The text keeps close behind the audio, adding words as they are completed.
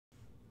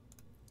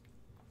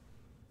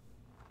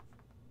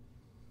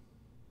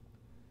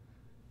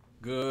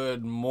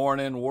Good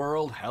morning,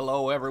 world.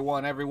 Hello,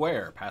 everyone,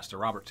 everywhere. Pastor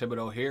Robert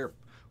Thibodeau here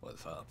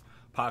with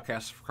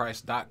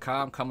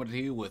podcastforchrist.com, coming to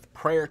you with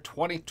Prayer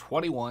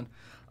 2021,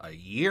 a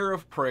year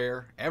of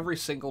prayer every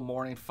single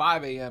morning,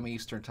 5 a.m.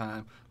 Eastern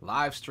Time,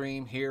 live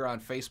stream here on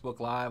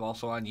Facebook Live,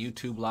 also on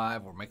YouTube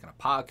Live. We're making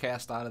a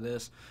podcast out of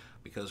this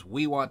because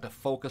we want to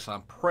focus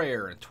on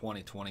prayer in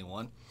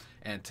 2021.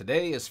 And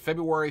today is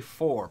February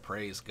 4,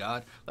 praise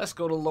God. Let's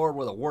go to the Lord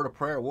with a word of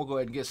prayer. We'll go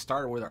ahead and get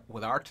started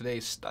with our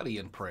today's study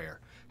in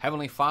prayer.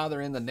 Heavenly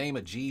Father, in the name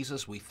of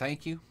Jesus, we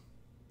thank you.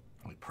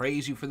 We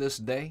praise you for this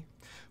day.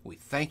 We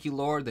thank you,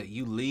 Lord, that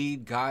you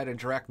lead, guide, and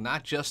direct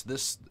not just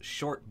this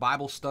short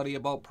Bible study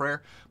about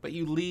prayer, but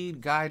you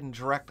lead, guide, and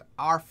direct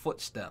our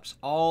footsteps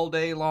all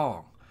day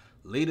long.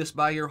 Lead us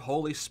by your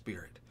Holy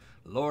Spirit.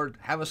 Lord,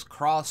 have us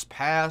cross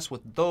paths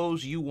with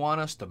those you want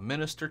us to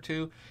minister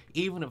to,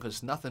 even if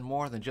it's nothing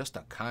more than just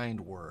a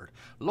kind word.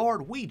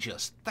 Lord, we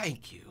just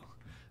thank you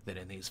that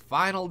in these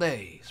final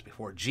days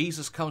before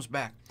Jesus comes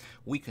back,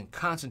 we can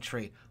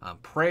concentrate on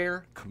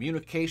prayer,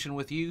 communication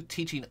with you,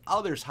 teaching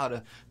others how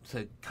to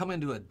come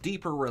into a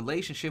deeper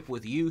relationship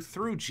with you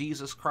through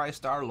Jesus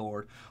Christ our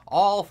Lord,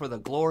 all for the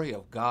glory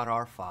of God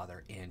our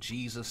Father. In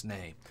Jesus'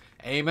 name,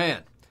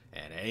 amen.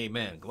 And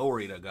amen.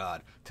 Glory to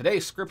God.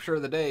 Today's scripture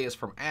of the day is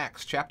from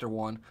Acts chapter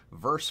 1,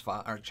 verse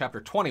 5, or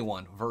chapter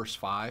 21, verse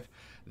 5.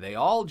 They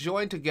all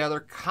joined together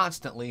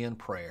constantly in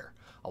prayer,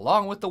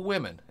 along with the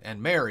women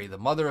and Mary, the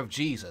mother of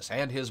Jesus,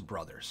 and his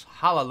brothers.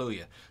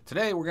 Hallelujah.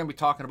 Today we're going to be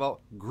talking about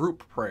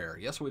group prayer.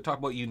 Yes, we talk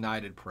about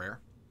united prayer.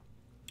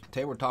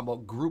 Today we're talking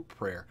about group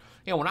prayer.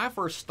 You know, when I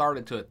first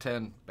started to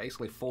attend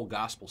basically full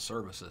gospel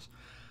services,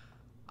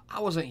 I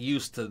wasn't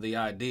used to the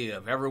idea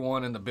of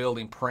everyone in the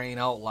building praying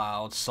out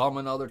loud, some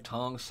in other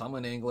tongues, some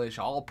in English,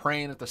 all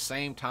praying at the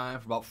same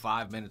time for about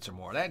 5 minutes or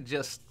more. That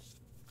just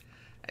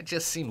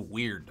seemed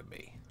weird to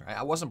me. Right?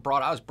 I was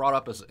brought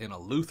up in a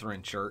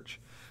Lutheran church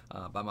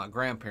by my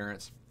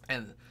grandparents,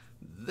 and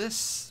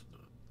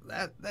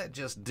that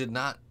just did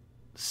not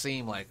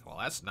seem like, well,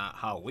 that's not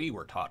how we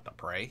were taught to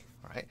pray,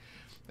 right?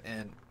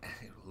 And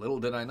little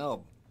did I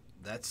know,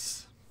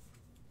 that's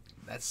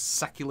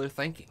secular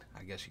thinking,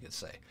 I guess you could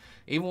say.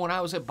 Even when I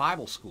was at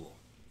Bible school,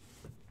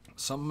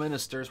 some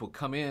ministers would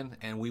come in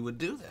and we would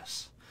do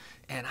this.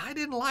 And I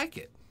didn't like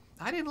it.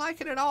 I didn't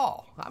like it at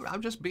all.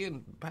 I'm just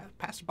being,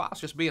 Pastor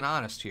Bob's just being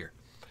honest here.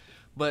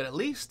 But at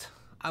least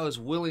I was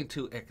willing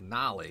to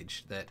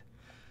acknowledge that,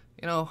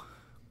 you know,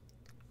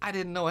 I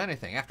didn't know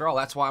anything. After all,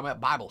 that's why I'm at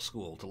Bible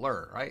school, to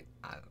learn, right?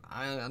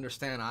 I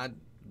understand I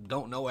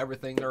don't know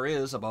everything there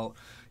is about,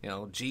 you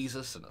know,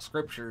 Jesus and the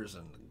scriptures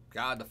and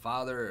God the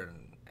Father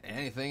and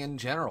anything in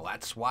general.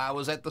 That's why I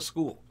was at the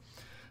school.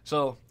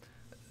 So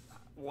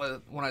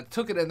when I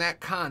took it in that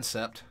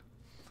concept,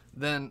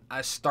 then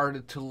I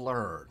started to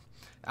learn.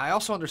 I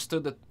also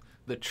understood that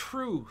the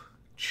true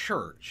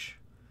church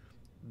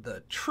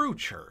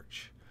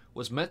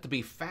was meant to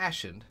be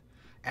fashioned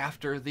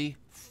after the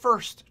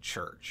first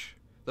church,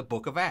 the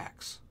book of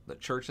Acts, the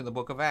church in the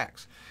book of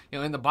Acts. You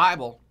know, in the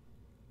Bible,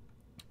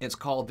 it's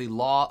called the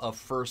law of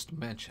first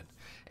mention.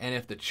 And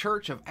if the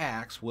church of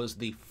Acts was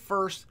the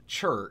first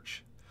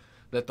church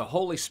that the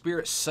Holy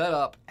Spirit set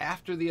up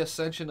after the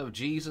ascension of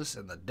Jesus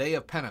and the day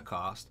of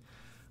Pentecost,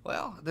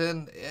 well,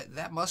 then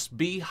that must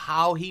be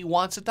how he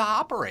wants it to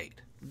operate,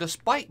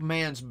 despite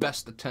man's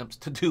best attempts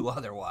to do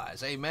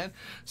otherwise. Amen?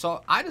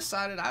 So I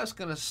decided I was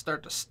going to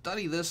start to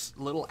study this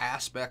little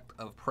aspect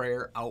of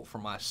prayer out for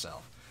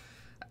myself.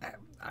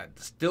 I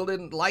still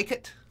didn't like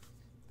it,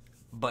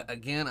 but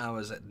again, I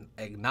was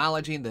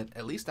acknowledging that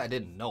at least I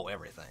didn't know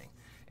everything.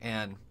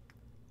 And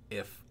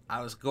if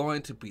I was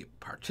going to be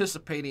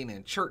participating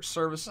in church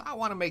service, I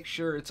want to make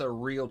sure it's a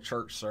real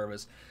church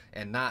service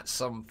and not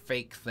some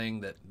fake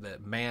thing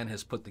that man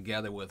has put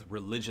together with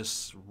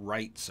religious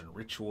rites and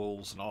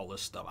rituals and all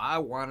this stuff. I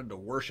wanted to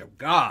worship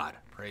God.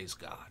 Praise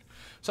God.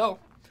 So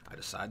I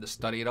decided to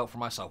study it out for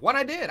myself. When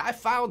I did, I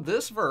found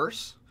this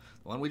verse,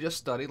 the one we just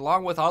studied,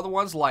 along with other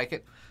ones like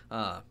it,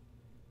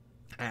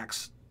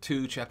 Acts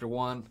 2, chapter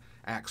 1,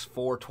 Acts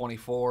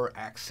 4:24,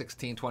 Acts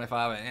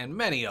 16:25, and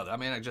many other. I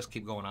mean, I just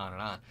keep going on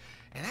and on.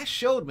 And that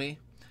showed me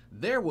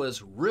there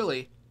was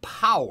really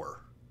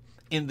power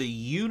in the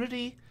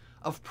unity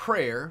of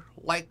prayer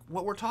like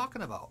what we're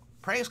talking about.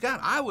 Praise God.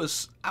 I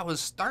was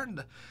starting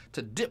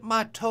to dip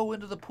my toe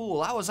into the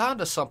pool. I was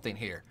onto something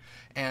here.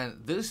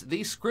 And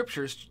these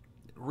scriptures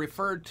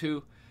referred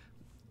to,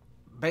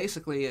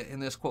 basically in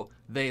this quote,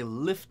 they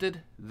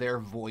lifted their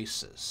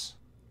voices.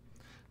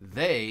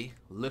 They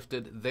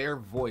lifted their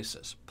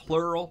voices.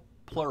 Plural,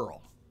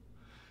 plural.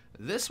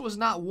 This was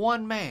not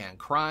one man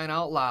crying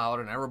out loud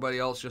and everybody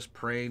else just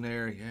praying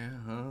there,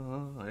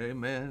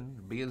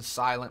 amen, being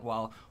silent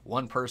while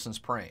one person's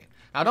praying.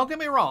 Now, don't get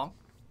me wrong.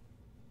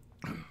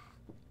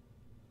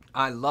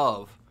 I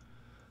love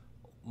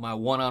my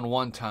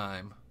one-on-one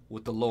time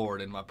with the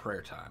Lord in my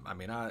prayer time. I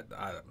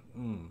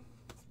mean,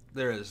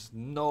 there is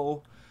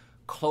no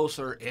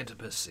closer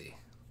intimacy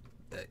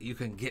that you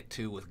can get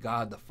to with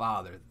God the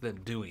Father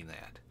than doing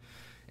that.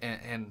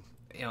 And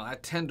you know, I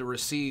tend to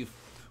receive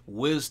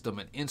wisdom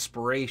and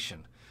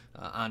inspiration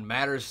on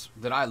matters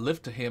that I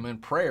lift to him in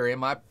prayer in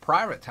my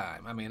private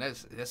time. I mean,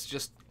 that's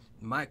just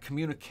my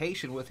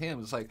communication with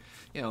him. It's like,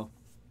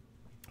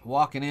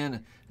 walking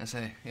in and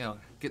say,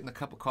 getting a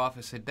cup of coffee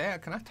and say,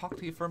 Dad, can I talk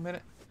to you for a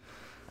minute?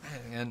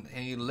 And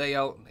you lay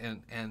out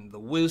and the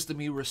wisdom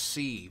you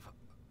receive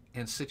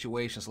in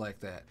situations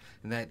like that,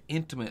 and that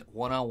intimate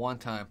one-on-one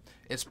time,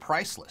 it's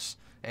priceless.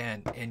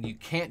 And you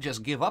can't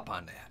just give up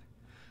on that.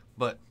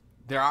 But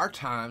there are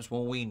times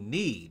when we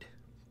need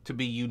to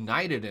be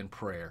united in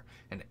prayer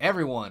and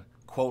everyone,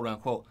 quote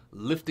unquote,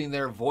 lifting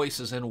their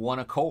voices in one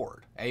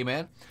accord.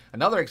 Amen.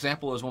 Another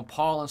example is when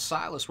Paul and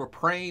Silas were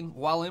praying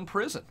while in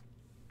prison.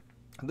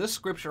 This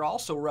scripture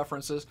also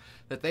references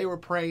that they were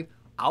praying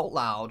out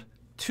loud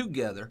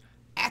together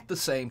at the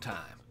same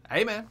time.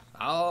 Amen.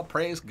 Oh,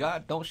 praise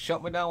God. Don't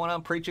shut me down when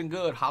I'm preaching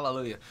good.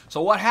 Hallelujah.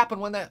 So what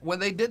happened when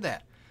they did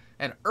that?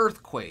 An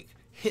earthquake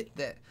hit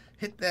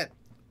that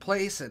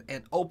place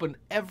and opened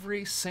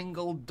every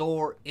single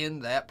door in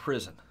that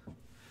prison.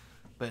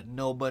 But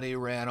nobody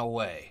ran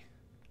away.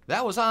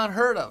 That was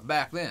unheard of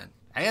back then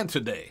and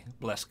today.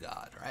 Bless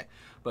God, right?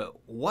 But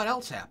what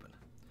else happened?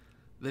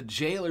 The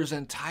jailer's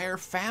entire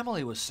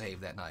family was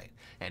saved that night.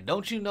 And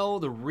don't you know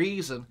the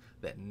reason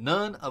that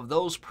none of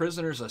those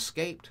prisoners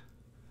escaped?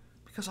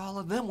 Because all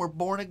of them were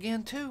born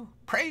again too.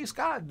 Praise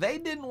God. They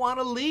didn't want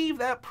to leave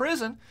that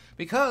prison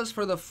because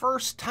for the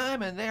first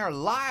time in their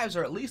lives,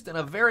 or at least in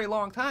a very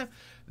long time,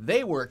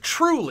 they were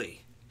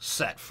truly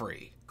set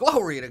free.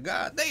 Glory to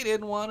God. They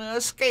didn't want to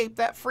escape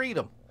that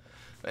freedom.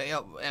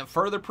 And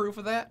further proof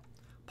of that,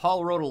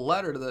 Paul wrote a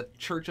letter to the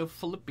church of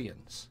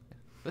Philippians.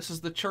 This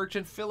is the church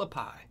in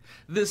Philippi.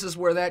 This is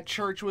where that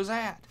church was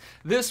at.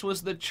 This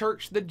was the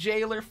church the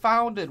jailer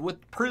founded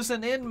with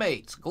prison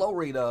inmates.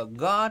 Glory to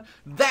God.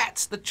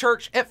 That's the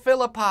church at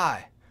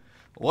Philippi.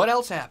 What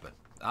else happened?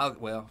 I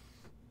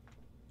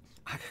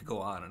could go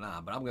on and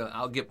on, but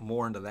I'll get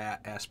more into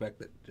that aspect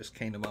that just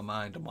came to my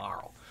mind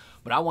tomorrow.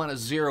 But I want to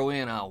zero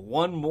in on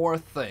one more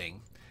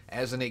thing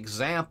as an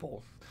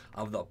example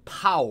of the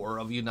power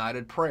of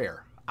united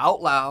prayer,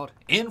 out loud,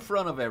 in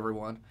front of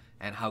everyone,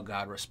 and how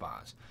God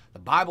responds. The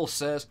Bible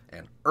says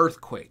an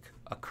earthquake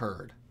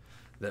occurred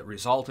that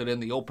resulted in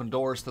the open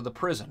doors to the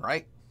prison,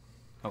 right?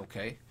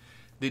 Okay.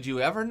 Did you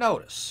ever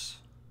notice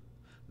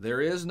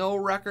there is no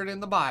record in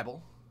the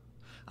Bible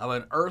of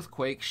an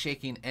earthquake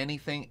shaking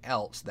anything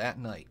else that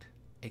night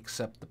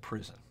except the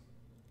prison?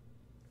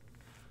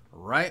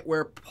 Right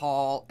where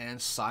Paul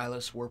and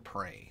Silas were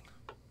praying.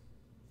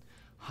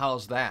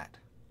 How's that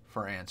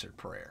for answered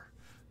prayer?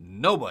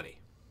 Nobody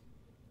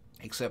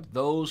except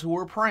those who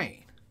were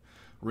praying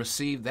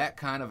received that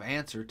kind of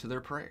answer to their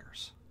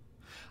prayers.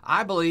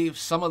 I believe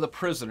some of the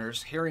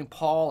prisoners, hearing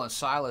Paul and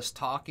Silas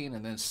talking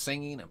and then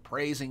singing and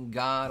praising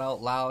God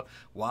out loud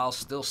while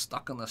still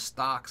stuck in the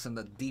stocks in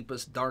the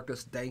deepest,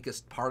 darkest,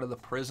 dankest part of the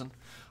prison,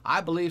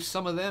 I believe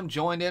some of them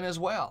joined in as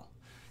well.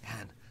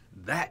 And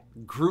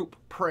that group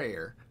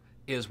prayer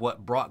is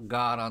what brought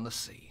God on the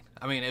scene.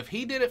 I mean, if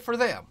he did it for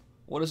them,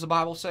 what does the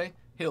Bible say?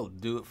 He'll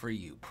do it for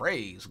you.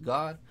 Praise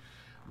God.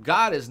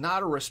 God is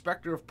not a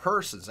respecter of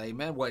persons.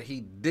 Amen. What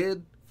he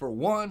did for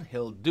one,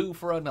 he'll do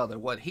for another.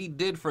 What he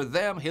did for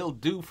them, he'll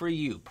do for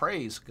you.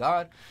 Praise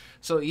God.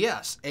 So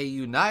yes, a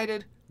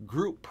united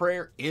group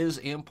prayer is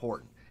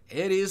important.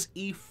 It is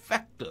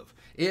effective.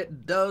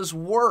 It does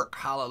work.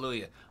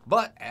 Hallelujah.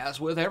 But as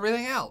with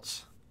everything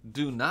else,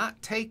 do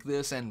not take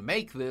this and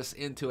make this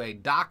into a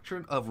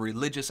doctrine of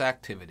religious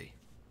activity.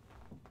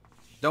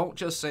 Don't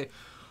just say,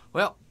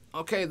 well,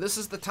 okay, this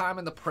is the time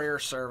in the prayer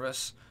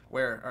service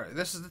or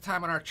this is the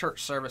time in our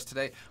church service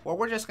today where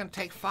we're just going to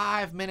take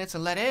 5 minutes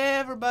and let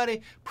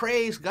everybody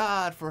praise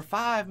God for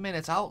 5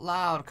 minutes out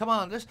loud. Come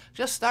on,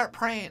 just start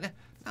praying.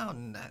 No,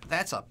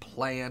 that's a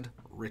planned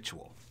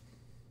ritual.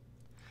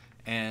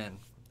 And,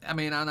 I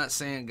mean, I'm not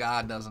saying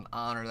God doesn't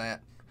honor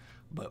that,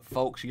 but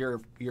folks, your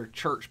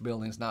church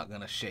building's not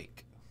going to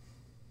shake.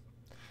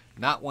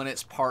 Not when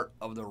it's part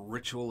of the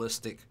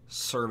ritualistic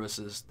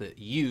services that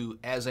you,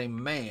 as a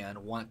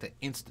man, want to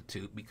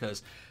institute,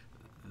 because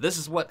this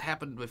is what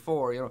happened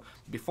before.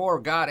 Before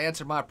God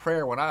answered my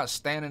prayer, when I was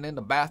standing in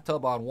the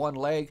bathtub on one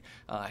leg,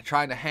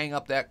 trying to hang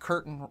up that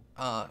curtain,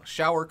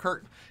 shower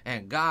curtain,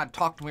 and God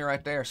talked to me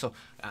right there. So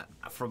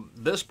from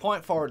this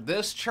point forward,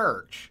 this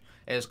church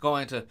is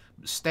going to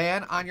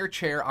stand on your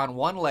chair on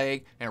one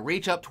leg and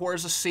reach up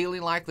towards the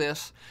ceiling like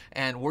this,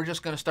 and we're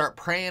just going to start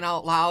praying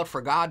out loud for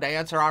God to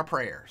answer our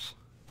prayers.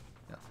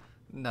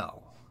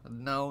 No,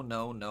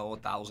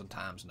 1,000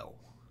 times no.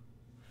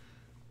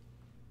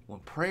 When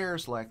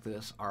prayers like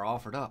this are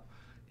offered up,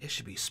 it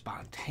should be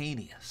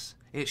spontaneous.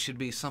 It should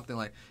be something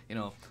like,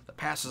 the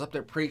pastor's up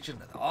there preaching,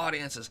 and the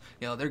audience is,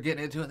 they're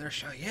getting into it, and they're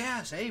shouting,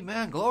 yes,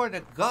 amen, glory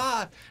to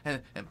God.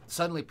 And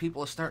suddenly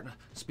people are starting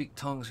to speak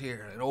tongues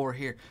here and over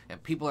here,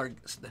 and people are,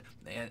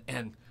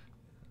 and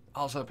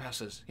all of a sudden the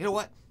pastor says, you know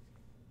what?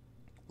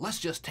 Let's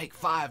just take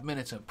 5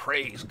 minutes and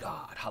praise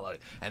God. Hallelujah.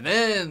 And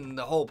then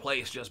the whole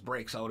place just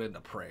breaks out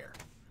into prayer.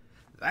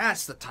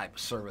 That's the type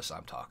of service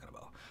I'm talking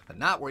about. but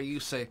not where you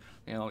say,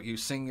 you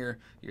sing your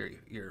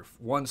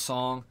one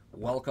song,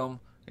 welcome,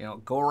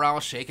 go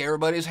around, shake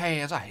everybody's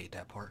hands. I hate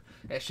that part.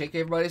 Yeah, shake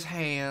everybody's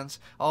hands.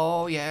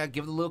 Oh, yeah,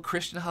 give the little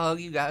Christian hug.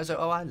 You guys are,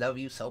 oh, I love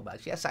you so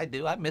much. Yes, I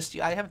do. I missed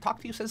you. I haven't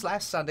talked to you since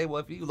last Sunday.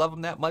 Well, if you love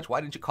them that much, why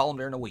didn't you call them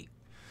during the week?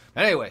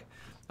 Anyway,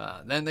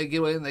 then they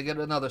get in, they get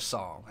another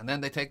song, and then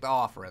they take the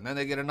offering, and then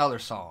they get another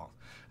song,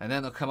 and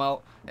then they'll come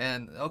out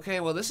and, okay,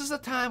 well, this is the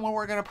time when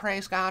we're going to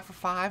praise God for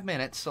 5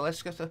 minutes, so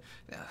let's just,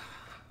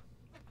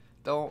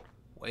 don't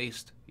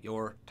waste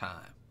your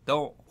time.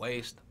 Don't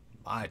waste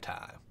my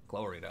time.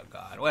 Glory to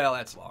God. Well,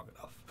 that's long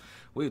enough.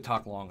 We've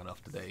talked long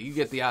enough today. You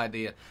get the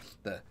idea.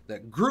 The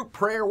group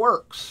prayer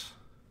works,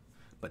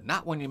 but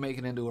not when you make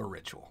it into a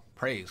ritual.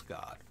 Praise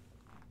God.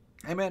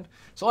 Amen.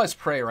 So let's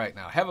pray right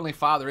now. Heavenly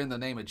Father, in the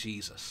name of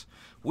Jesus,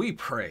 we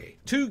pray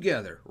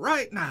together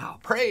right now.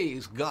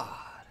 Praise God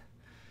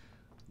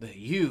that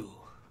you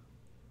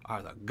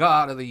are the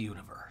God of the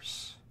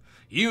universe.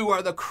 You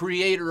are the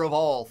creator of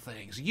all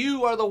things.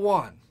 You are the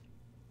one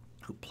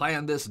who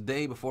planned this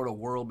day before the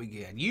world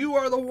began. You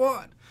are the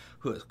one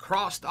who has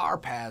crossed our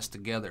paths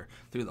together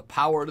through the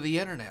power of the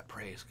internet,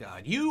 praise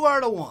God. You are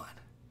the one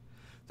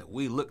that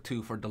we look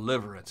to for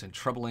deliverance in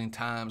troubling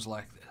times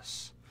like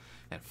this.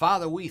 And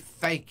Father, we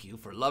thank you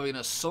for loving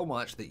us so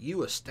much that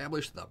you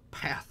established the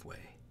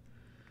pathway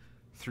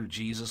through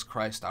Jesus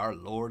Christ, our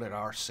Lord and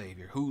our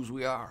Savior, whose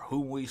we are,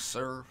 whom we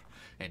serve.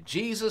 And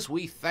Jesus,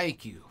 we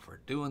thank you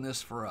for doing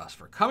this for us,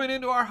 for coming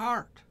into our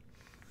heart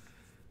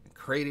and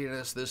creating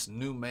us this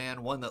new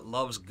man, one that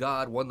loves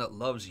God, one that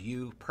loves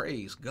you.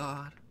 Praise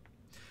God.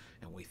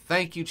 And we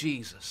thank you,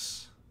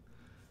 Jesus,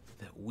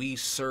 that we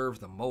serve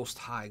the Most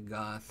High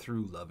God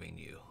through loving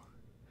you.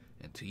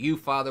 And to you,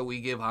 Father,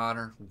 we give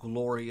honor,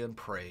 glory, and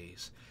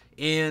praise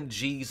in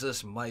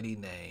Jesus' mighty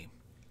name.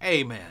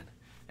 Amen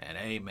and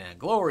amen.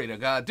 Glory to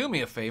God. Do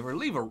me a favor.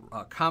 Leave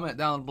a comment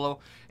down below.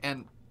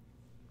 And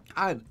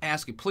I'd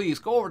ask you, please,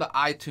 go over to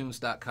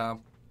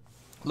iTunes.com.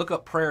 Look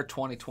up Prayer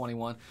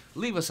 2021.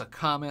 Leave us a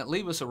comment.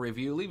 Leave us a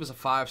review. Leave us a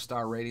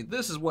 5-star rating.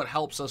 This is what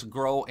helps us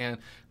grow and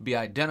be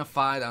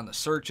identified on the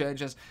search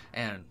engines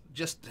and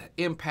just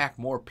impact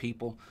more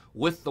people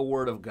with the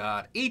Word of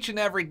God each and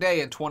every day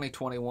in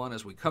 2021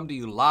 as we come to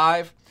you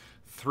live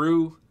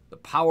through the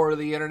power of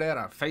the internet,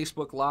 on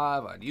Facebook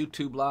Live, on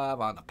YouTube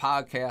Live, on the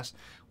podcast.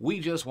 We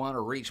just want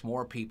to reach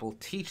more people,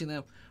 teaching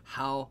them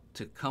how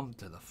to come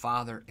to the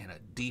Father in a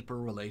deeper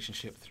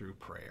relationship through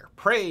prayer.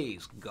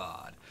 Praise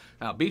God.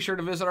 Now, be sure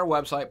to visit our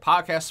website,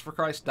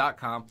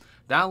 podcastsforchrist.com.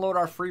 Download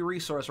our free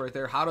resource right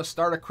there, How to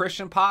Start a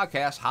Christian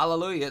Podcast.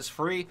 Hallelujah. It's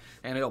free,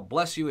 and it'll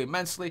bless you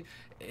immensely.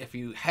 If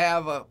you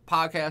have a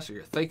podcast or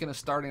you're thinking of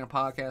starting a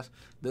podcast,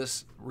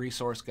 this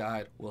resource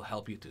guide will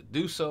help you to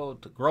do so,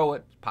 to grow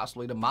it,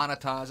 possibly to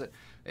monetize it.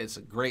 It's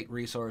a great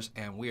resource,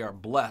 and we are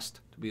blessed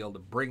to be able to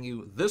bring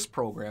you this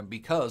program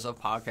because of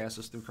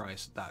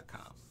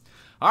podcaststhroughchrist.com.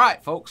 All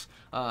right, folks,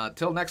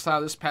 till next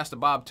time, this is Pastor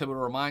Bob Tibbetts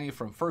to remind you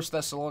from 1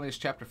 Thessalonians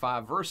chapter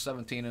 5, verse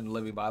 17 in the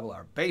Living Bible,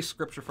 our base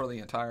scripture for the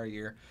entire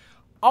year.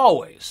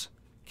 Always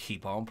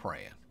keep on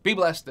praying. Be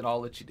blessed in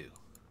all that you do.